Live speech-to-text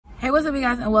Hey, what's up you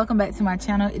guys, and welcome back to my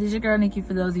channel. It is your girl Nikki.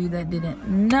 For those of you that didn't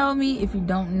know me, if you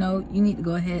don't know, you need to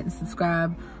go ahead and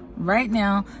subscribe right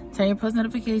now. Turn your post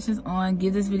notifications on.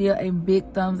 Give this video a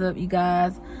big thumbs up, you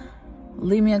guys.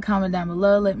 Leave me a comment down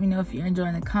below. Let me know if you're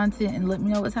enjoying the content, and let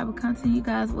me know what type of content you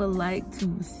guys would like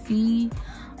to see.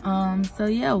 So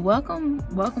yeah, welcome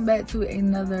back to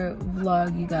another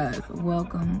vlog, you guys.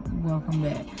 Welcome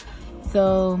back.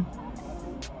 So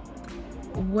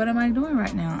what am I doing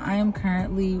right now? I am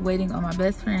currently waiting on my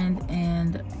best friend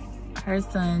and her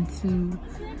son to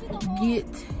get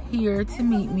here to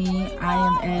meet me. I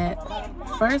am at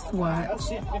First Watch.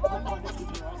 Hold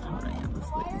on, let's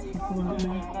let these people up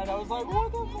there.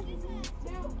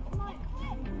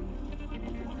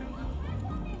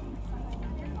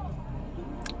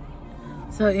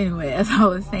 So anyway, as I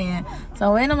was saying, so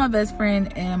I'm waiting on my best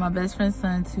friend and my best friend's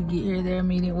son to get here. They're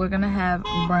meeting. We're gonna have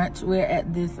brunch. We're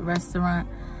at this restaurant.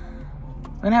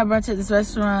 We're gonna have brunch at this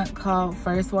restaurant called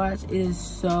First Watch. It is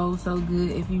so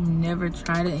good. If you've never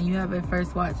tried it and you have a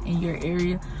First Watch in your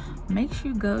area, make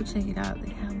sure you go check it out.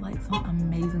 They have like some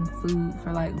amazing food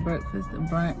for like breakfast and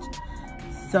brunch.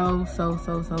 So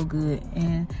good.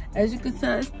 And as you can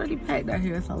tell, it's pretty packed out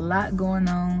here. It's a lot going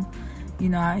on, you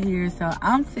know, out here. So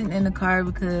I'm sitting in the car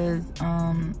because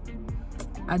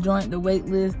I joined the wait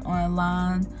list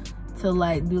online to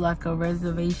like do like a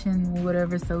reservation or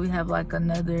whatever. So we have like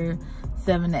another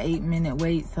 7 to 8 minute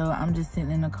wait. So I'm just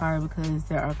sitting in the car because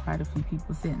there are quite a few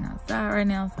people sitting outside right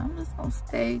now. So I'm just gonna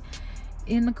stay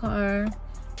in the car,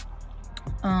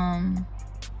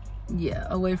 yeah,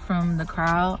 away from the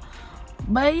crowd.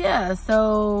 But yeah,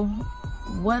 so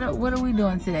what are we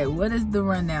doing today? What is the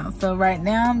rundown? So right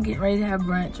now I'm getting ready to have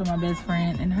brunch with my best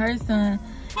friend and her son.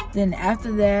 Then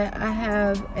after that, I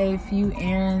have a few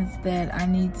errands that I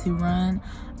need to run.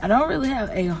 I don't really have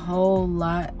a whole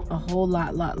lot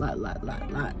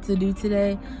to do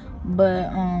today, but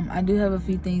I do have a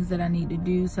few things that I need to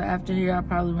do. So after here, I'll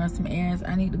probably run some errands.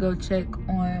 I need to go check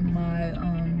on my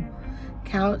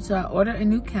couch. So I ordered a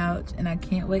new couch and I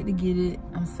can't wait to get it.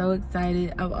 I'm so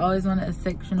excited. I've always wanted a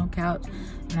sectional couch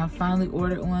and I finally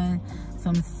ordered one. So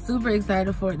I'm super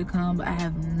excited for it to come, but I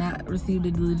have not received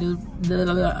a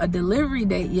delivery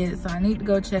date yet. So I need to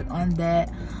go check on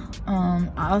that. I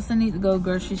also need to go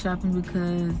grocery shopping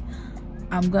because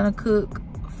I'm gonna cook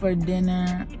for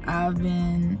dinner. I've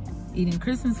been eating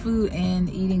Christmas food and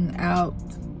eating out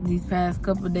these past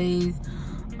couple days.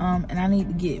 And I need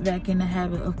to get back in the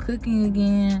habit of cooking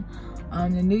again.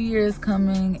 The new year is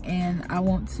coming and I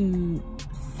want to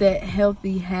set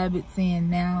healthy habits in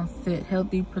now, set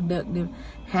healthy, productive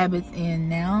habits in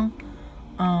now,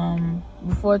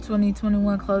 before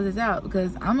 2021 closes out,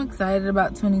 because I'm excited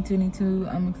about 2022.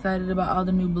 I'm excited about all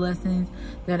the new blessings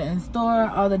that are in store,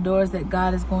 all the doors that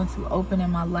God is going to open in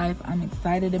my life. I'm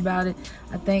excited about it.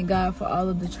 I thank God for all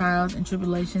of the trials and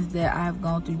tribulations that I have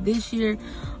gone through this year,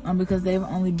 because they've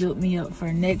only built me up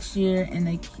for next year, and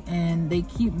they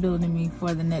keep building me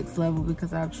for the next level,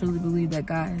 because I truly believe that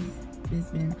God has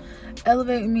been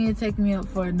elevating me and taking me up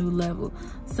for a new level.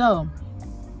 So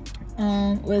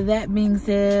with that being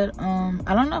said,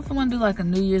 I don't know if I'm gonna do like a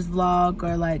New Year's vlog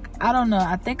or like, I don't know.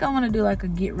 I think I want to do like a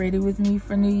get ready with me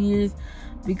for New Year's,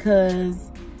 because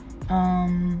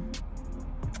I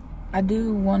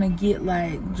do want to get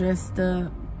like dressed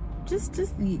up, just to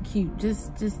get cute,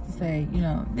 just to say, you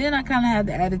know. Then I kind of have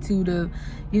the attitude of,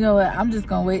 you know what, I'm just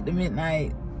gonna wait till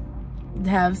midnight,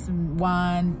 have some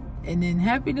wine, and then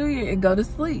Happy New Year and go to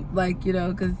sleep, like, you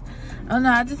know, because I don't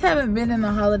know, I just haven't been in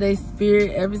the holiday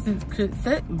spirit ever since,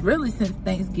 really since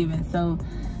Thanksgiving. So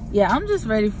yeah, I'm just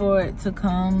ready for it to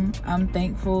come. I'm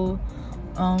thankful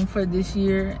for this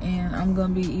year, and I'm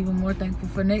gonna be even more thankful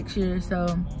for next year. So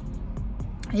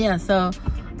yeah, so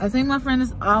I think my friend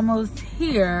is almost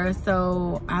here,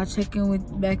 so I'll check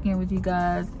in back in with you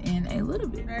guys in a little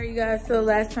bit. All right, you guys, so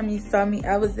last time you saw me,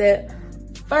 I was at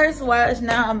First Watch.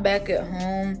 Now I'm back at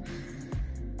home.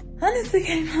 Honestly,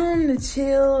 came home to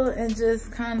chill and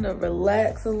just kind of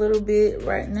relax a little bit.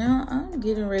 Right now, I'm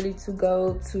getting ready to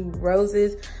go to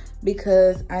Rose's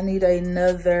because I need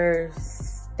another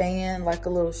stand, like a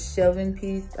little shelving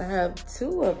piece. I have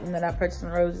 2 of them that I purchased from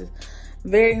Rose's.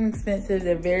 Very inexpensive.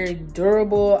 They're very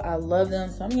durable. I love them.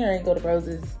 So I'm going to go to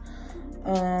Rose's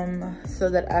so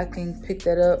that I can pick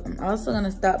that up. I'm also going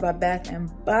to stop by Bath and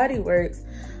Body Works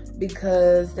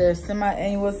because their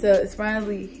semi-annual sale is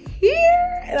finally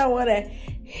here and I want to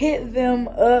hit them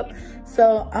up.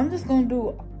 So I'm just gonna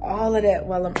do all of that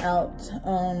while I'm out.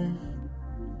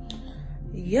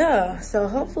 Yeah, so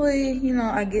hopefully, you know,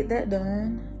 I get that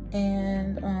done,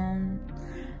 and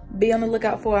be on the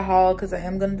lookout for a haul, because I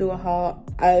am gonna do a haul.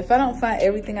 if I don't find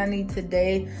everything I need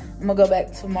today, I'm gonna go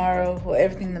back tomorrow with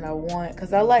everything that I want,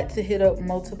 because I like to hit up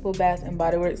multiple Bath and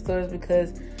Body Works stores,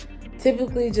 because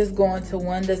typically just going to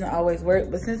one doesn't always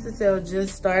work. But since the sale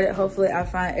just started, hopefully I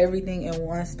find everything in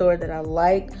one store that I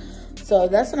like. So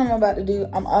that's what I'm about to do.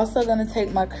 I'm also gonna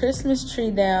take my Christmas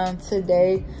tree down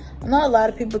today. I know a lot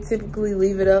of people typically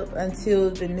leave it up until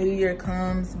the new year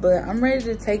comes, but I'm ready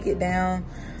to take it down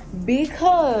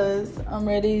because I'm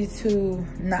ready to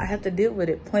not have to deal with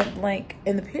it, point blank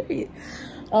in the period.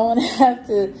 I don't want to have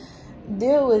to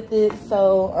deal with it.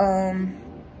 So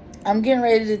I'm getting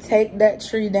ready to take that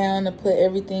tree down to put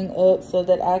everything up so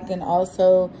that I can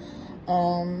also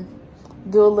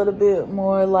do a little bit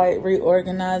more like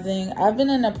reorganizing. I've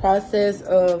been in the process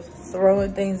of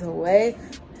throwing things away.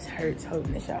 This hurts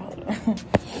holding this, y'all. Hold on.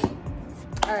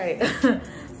 All right.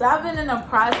 So I've been in the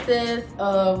process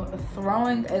of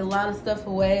throwing a lot of stuff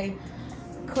away,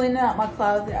 cleaning out my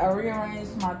closet. I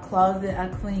rearranged my closet. I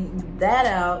cleaned that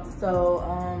out. So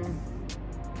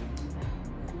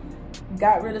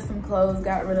got rid of some clothes,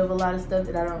 got rid of a lot of stuff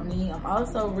that I don't need. I'm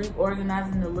also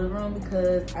reorganizing the living room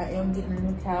because I am getting a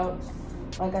new couch.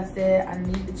 Like I said, I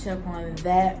need to check on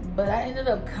that. But I ended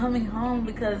up coming home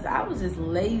because I was just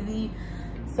lazy.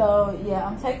 So yeah,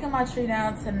 I'm taking my tree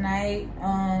down tonight.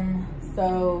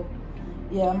 So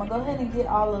yeah, I'm gonna go ahead and get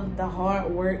all of the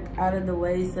hard work out of the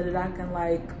way so that I can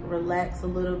like relax a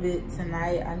little bit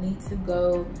tonight. I need to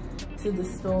go to the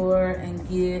store and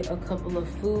get a couple of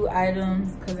food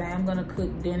items because I am gonna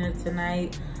cook dinner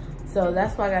tonight. So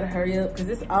that's why I gotta hurry up, because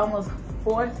it's almost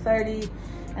 4:30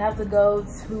 and I have to go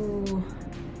to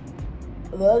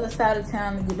the other side of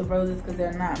town to get the roses because there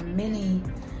are not many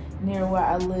near where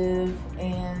I live,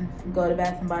 and go to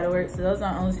Bath and Body Works. So those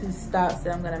are the only 2 stops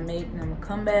that I'm gonna make, and I'm gonna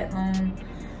come back home.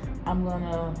 I'm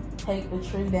gonna take the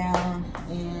tree down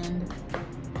and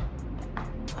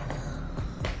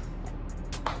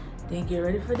then get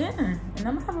ready for dinner. And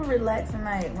I'm gonna have a relaxing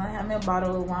night. I'm gonna have me a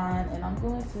bottle of wine and I'm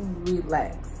going to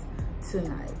relax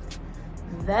tonight.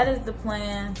 That is the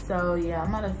plan. So yeah,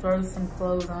 I'm gonna throw some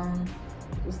clothes on,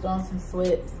 just throw on some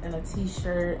sweats and a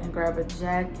t-shirt and grab a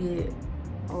jacket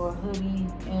or a hoodie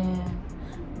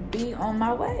and be on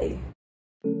my way.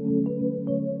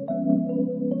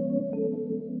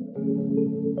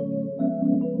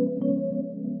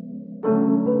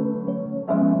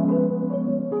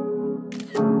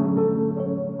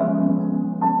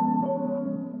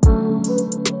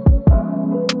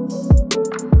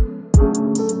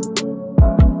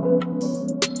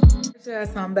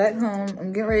 So I'm back home.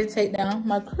 I'm getting ready to take down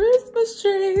my Christmas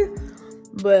tree,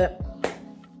 but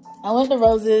I went to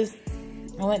Roses,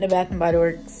 I went to Bath and Body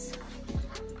Works,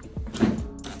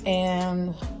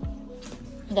 and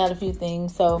got a few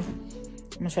things, so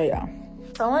I'm gonna show y'all.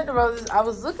 So I went to Roses. I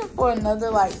was looking for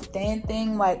another like stand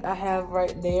thing like I have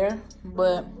right there,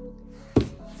 but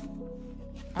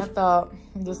I thought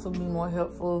this would be more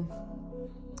helpful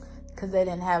because they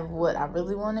didn't have what I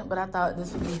really wanted, but I thought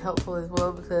this would be helpful as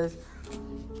well because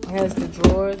it has the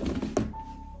drawers.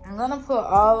 I'm gonna put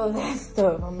all of that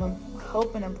stuff. I'm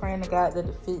hoping and praying to God that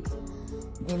it fits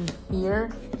in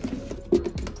here.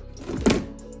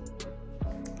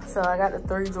 So I got the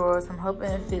 3 drawers. I'm hoping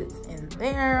it fits in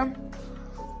there.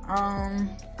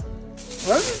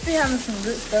 Roses be having some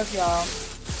good stuff, y'all,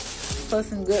 for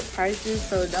some good prices.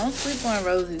 So don't sleep on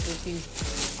Roses if you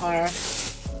are.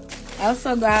 I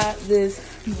also got this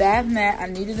bath mat. I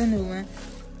needed a new one.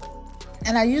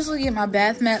 And I usually get my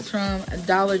bath mats from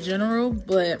Dollar General,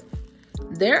 but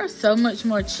they're so much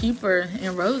more cheaper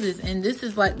in Roses. And this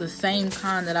is like the same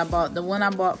kind that I bought. The one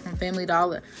I bought from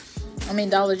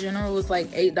Dollar General was like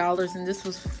 $8 and this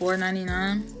was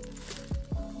 $4.99.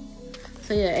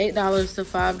 So yeah, $8 to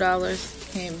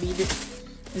 $5. Can't beat it.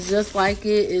 It's just like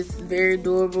it. It's very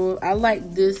durable. I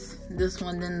like this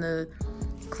one than the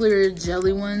clear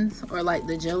jelly ones, or like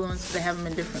the jelly ones. They have them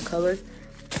in different colors.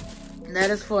 That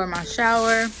is for my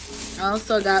shower. I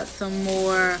also got some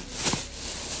more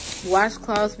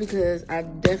washcloths because I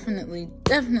definitely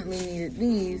needed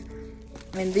these.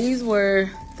 And these were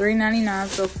 $3.99,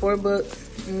 so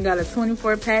 $4. You got a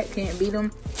 24 pack, can't beat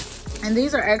them. And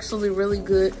these are actually really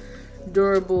good,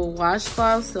 durable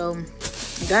washcloths. So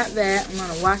got that. I'm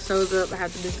gonna wash those up. I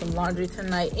have to do some laundry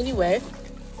tonight anyway.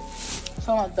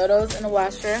 So I'm gonna throw those in the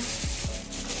washer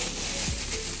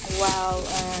while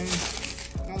I'm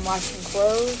washing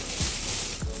clothes.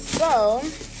 So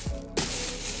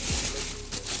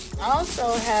I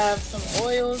also have some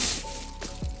oils.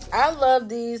 I love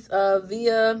these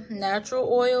Via natural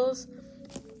oils.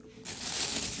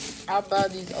 I buy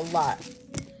these a lot.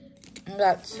 I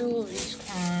got 2 of each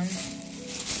kind.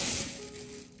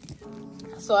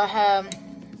 So I have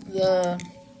the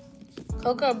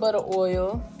coconut butter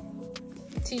oil,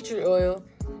 tea tree oil.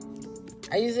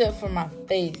 I use it for my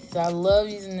face, so I love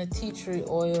using the tea tree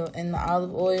oil and the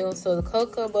olive oil. So the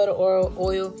coconut butter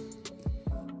oil,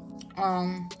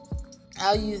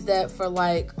 I'll use that for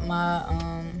like my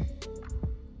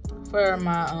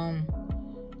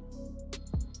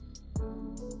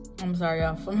I'm sorry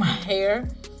y'all, for my hair.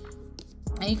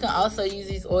 And you can also use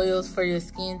these oils for your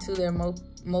skin too. They're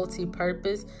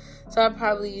multi-purpose. So I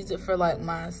probably use it for like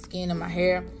my skin and my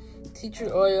hair. Tea tree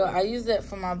oil, I use that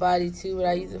for my body too, but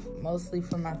I use it mostly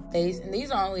for my face. And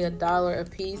these are only $1 a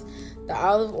piece. The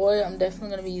olive oil, I'm definitely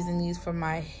going to be using these for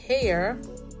my hair.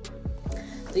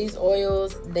 These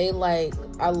oils,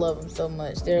 I love them so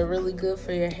much. They're really good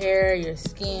for your hair, your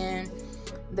skin.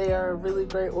 They are really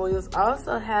great oils. I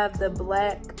also have the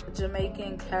black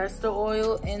Jamaican castor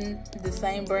oil in the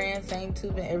same brand, same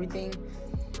tube and everything,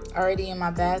 already in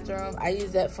my bathroom. I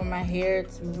use that for my hair.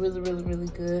 It's really, really, really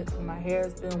good for my hair.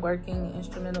 It's been working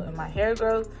instrumental in my hair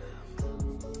growth.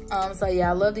 So yeah,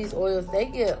 I love these oils. They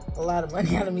get a lot of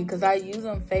money out of me because I use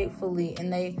them faithfully,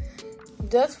 and they,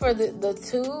 just for the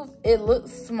tube, it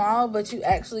looks small, but you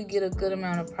actually get a good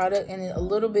amount of product, and a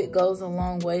little bit goes a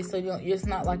long way. So it's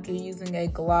not like you're using a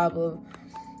glob of,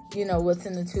 you know, what's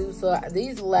in the tube. So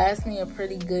these last me a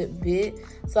pretty good bit.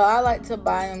 So I like to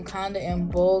buy them kind of in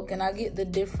bulk, and I get the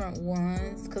different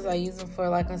ones because I use them for,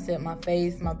 like I said, my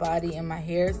face, my body, and my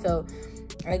hair. So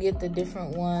I get the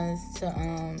different ones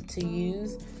to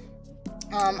use.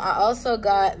 I also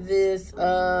got this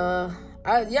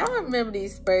y'all remember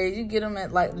these sprays? You get them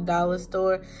at like the dollar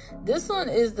store. This one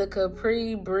is the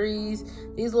Capri Breeze.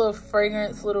 These little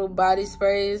fragrance, little body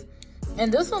sprays.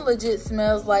 And this one legit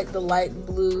smells like the light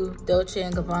blue Dolce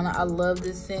 & Gabbana. I love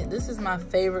this scent. This is my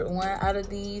favorite one out of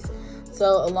these.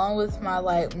 So along with my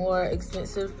like more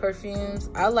expensive perfumes,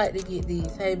 I like to get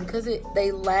these. Hey, because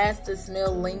they last, the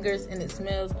smell lingers, and it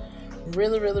smells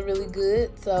really, really, really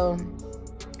good. So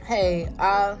hey,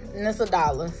 and it's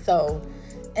 $1. So,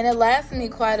 and it lasts me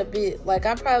quite a bit. Like,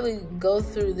 I probably go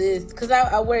through this because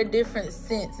I wear different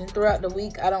scents, and throughout the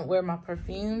week I don't wear my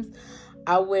perfumes.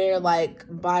 I wear like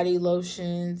body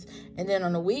lotions, and then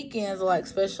on the weekends, like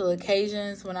special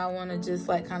occasions, when I want to just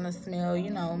like kind of smell,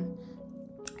 you know,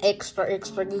 extra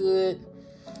good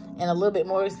and a little bit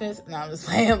more expensive. No, I'm just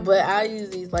playing, but I use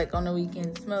these like on the weekend.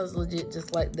 It smells legit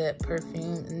just like that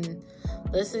perfume and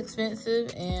less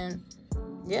expensive, and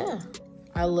yeah,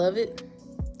 I love it.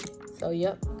 So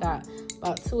yep, got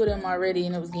about 2 of them already,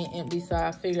 and it was getting empty, so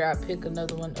I figured I'd pick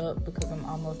another one up because I'm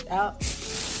almost out.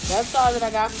 That's all that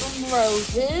I got from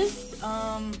Roses.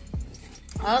 I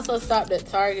also stopped at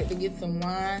Target to get some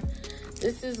wine.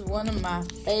 This is one of my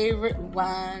favorite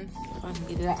wines. If I can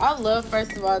get it out. I love,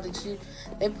 first of all, that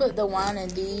they put the wine in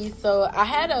these. So I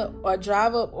had a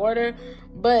drive-up order,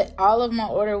 but all of my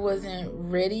order wasn't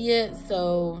ready yet.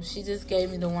 So she just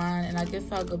gave me the wine, and I guess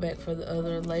I'll go back for the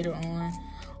other later on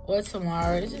or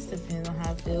tomorrow. It just depends on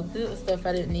how I feel. This was stuff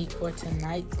I didn't need for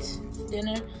tonight's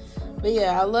dinner. But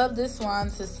yeah, I love this wine.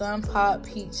 It's a Sun Pop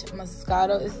Peach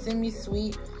Moscato. It's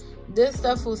semi-sweet. This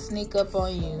stuff will sneak up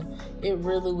on you. It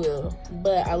really will.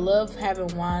 But I love having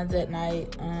wines at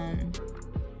night,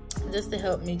 just to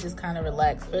help me just kind of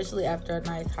relax, especially after a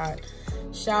nice hot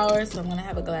shower. So I'm going to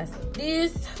have a glass of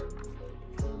this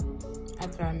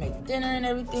after I make dinner and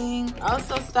everything. I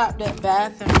also stopped at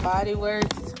Bath and Body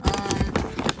Works.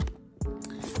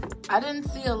 I didn't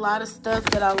see a lot of stuff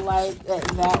that I liked at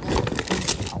that one.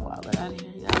 Out of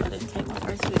here, y'all. I didn't take my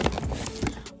purse with me.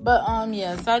 But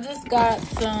yeah, so I just got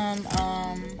some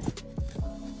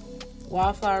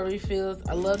wildflower refills.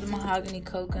 I love the mahogany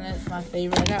coconuts, my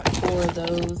favorite. I got 4 of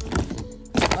those.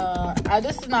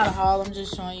 This is not a haul, I'm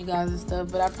just showing you guys the stuff,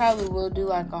 but I probably will do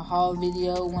like a haul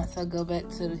video once I go back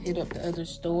to hit up the other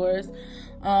stores.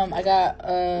 I got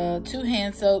 2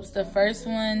 hand soaps. The first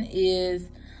one is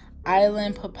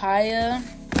Island Papaya.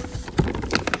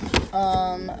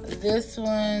 This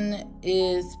one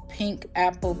is Pink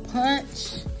Apple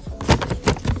Punch.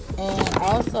 And I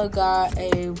also got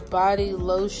a body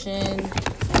lotion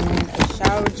and a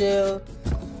shower gel.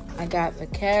 I got the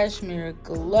Cashmere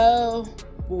Glow.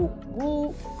 Woo,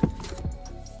 woo.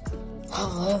 I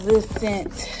love this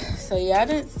scent. So yeah, I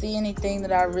didn't see anything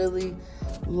that I really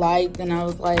liked, and I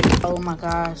was like, oh my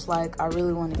gosh, like I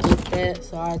really want to get that.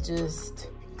 So I just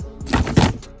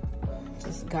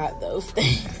got those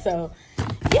things. So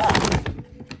yeah,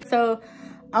 so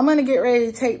I'm gonna get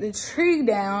ready to take the tree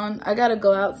down. I gotta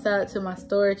go outside to my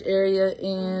storage area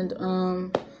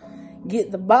and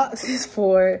get the boxes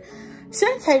for it.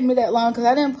 Shouldn't take me that long because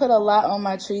I didn't put a lot on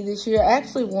my tree this year. I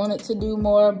actually wanted to do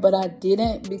more, but I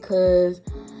didn't because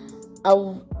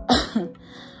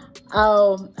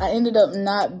I ended up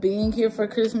not being here for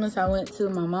Christmas. I went to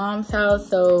my mom's house,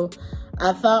 so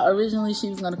I thought originally she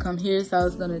was gonna come here, so I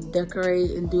was gonna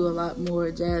decorate and do a lot more,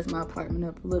 jazz my apartment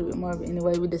up a little bit more. But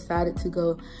anyway, we decided to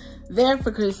go there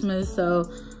for Christmas,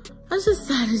 so I just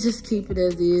decided to just keep it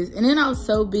as is. And then I was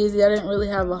so busy, I didn't really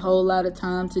have a whole lot of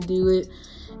time to do it,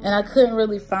 and I couldn't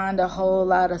really find a whole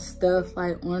lot of stuff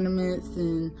like ornaments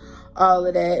and all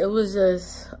of that. It was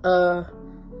just a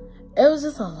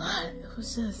lot. It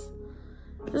was just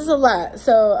a lot.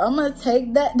 So I'm gonna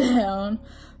take that down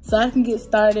so I can get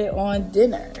started on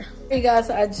dinner. Hey guys,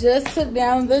 so I just took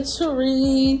down the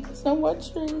tree. Some more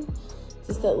tree.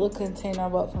 Just that little container I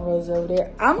bought from Rose over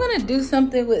there. I'm gonna do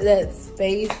something with that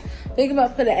space. Thinking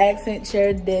about put an accent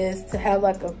chair desk to have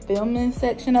like a filming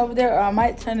section over there, or I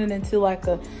might turn it into like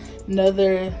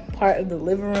another part of the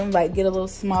living room, like get a little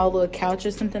small little couch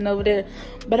or something over there.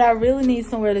 But I really need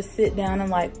somewhere to sit down and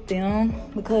like film,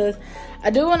 because I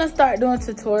do want to start doing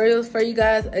tutorials for you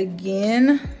guys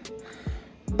again.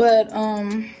 But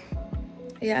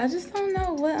yeah, I just don't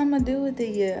know what I'm gonna do with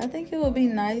it yet. I think it would be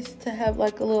nice to have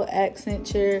like a little accent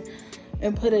chair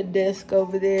and put a desk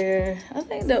over there. I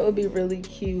think that would be really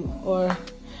cute. Or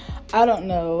I don't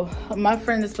know. My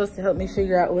friend is supposed to help me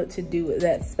figure out what to do with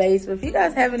that space. But if you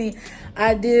guys have any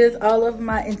ideas, all of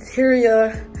my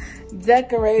interior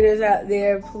decorators out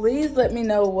there, please let me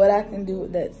know what I can do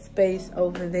with that space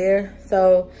over there.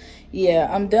 So yeah,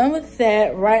 I'm done with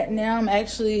that. Right now, I'm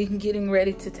actually getting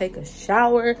ready to take a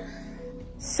shower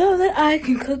so that I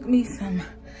can cook me some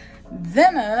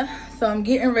dinner. So I'm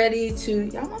getting ready to,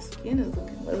 y'all, my skin is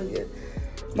looking really good.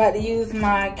 I'm about to use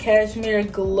my Cashmere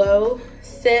Glow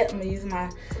set. I'm gonna use my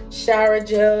shower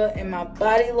gel and my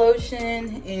body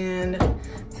lotion and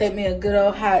take me a good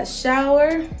old hot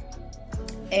shower.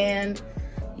 And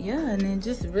yeah, and then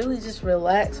just really just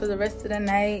relax for the rest of the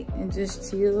night and just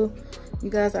chill. You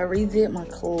guys, I redid my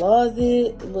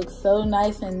closet. It looks so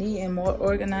nice and neat and more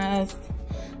organized.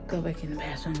 Go back in the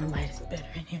bathroom, the light is better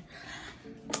in here.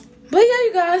 But yeah,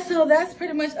 you guys, so that's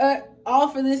pretty much all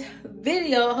for this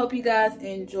video. I hope you guys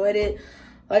enjoyed it.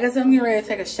 Like I said, I'm getting ready to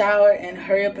take a shower and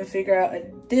hurry up and figure out a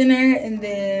dinner. And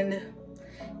then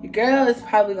your girl is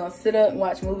probably gonna sit up and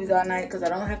watch movies all night because I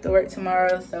don't have to work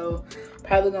tomorrow. So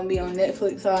probably gonna be on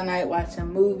Netflix all night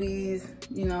watching movies,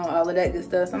 you know, all of that good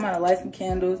stuff. So I'm gonna light some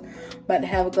candles. About to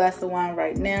have a glass of wine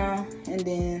right now, and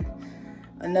then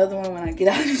another one when I get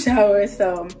out of the shower.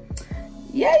 So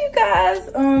yeah, you guys,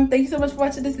 thank you so much for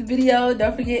watching this video.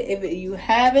 Don't forget, if you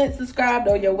haven't subscribed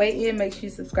on your way in, make sure you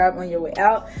subscribe on your way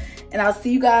out. And I'll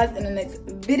see you guys in the next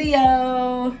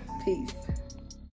video. Peace.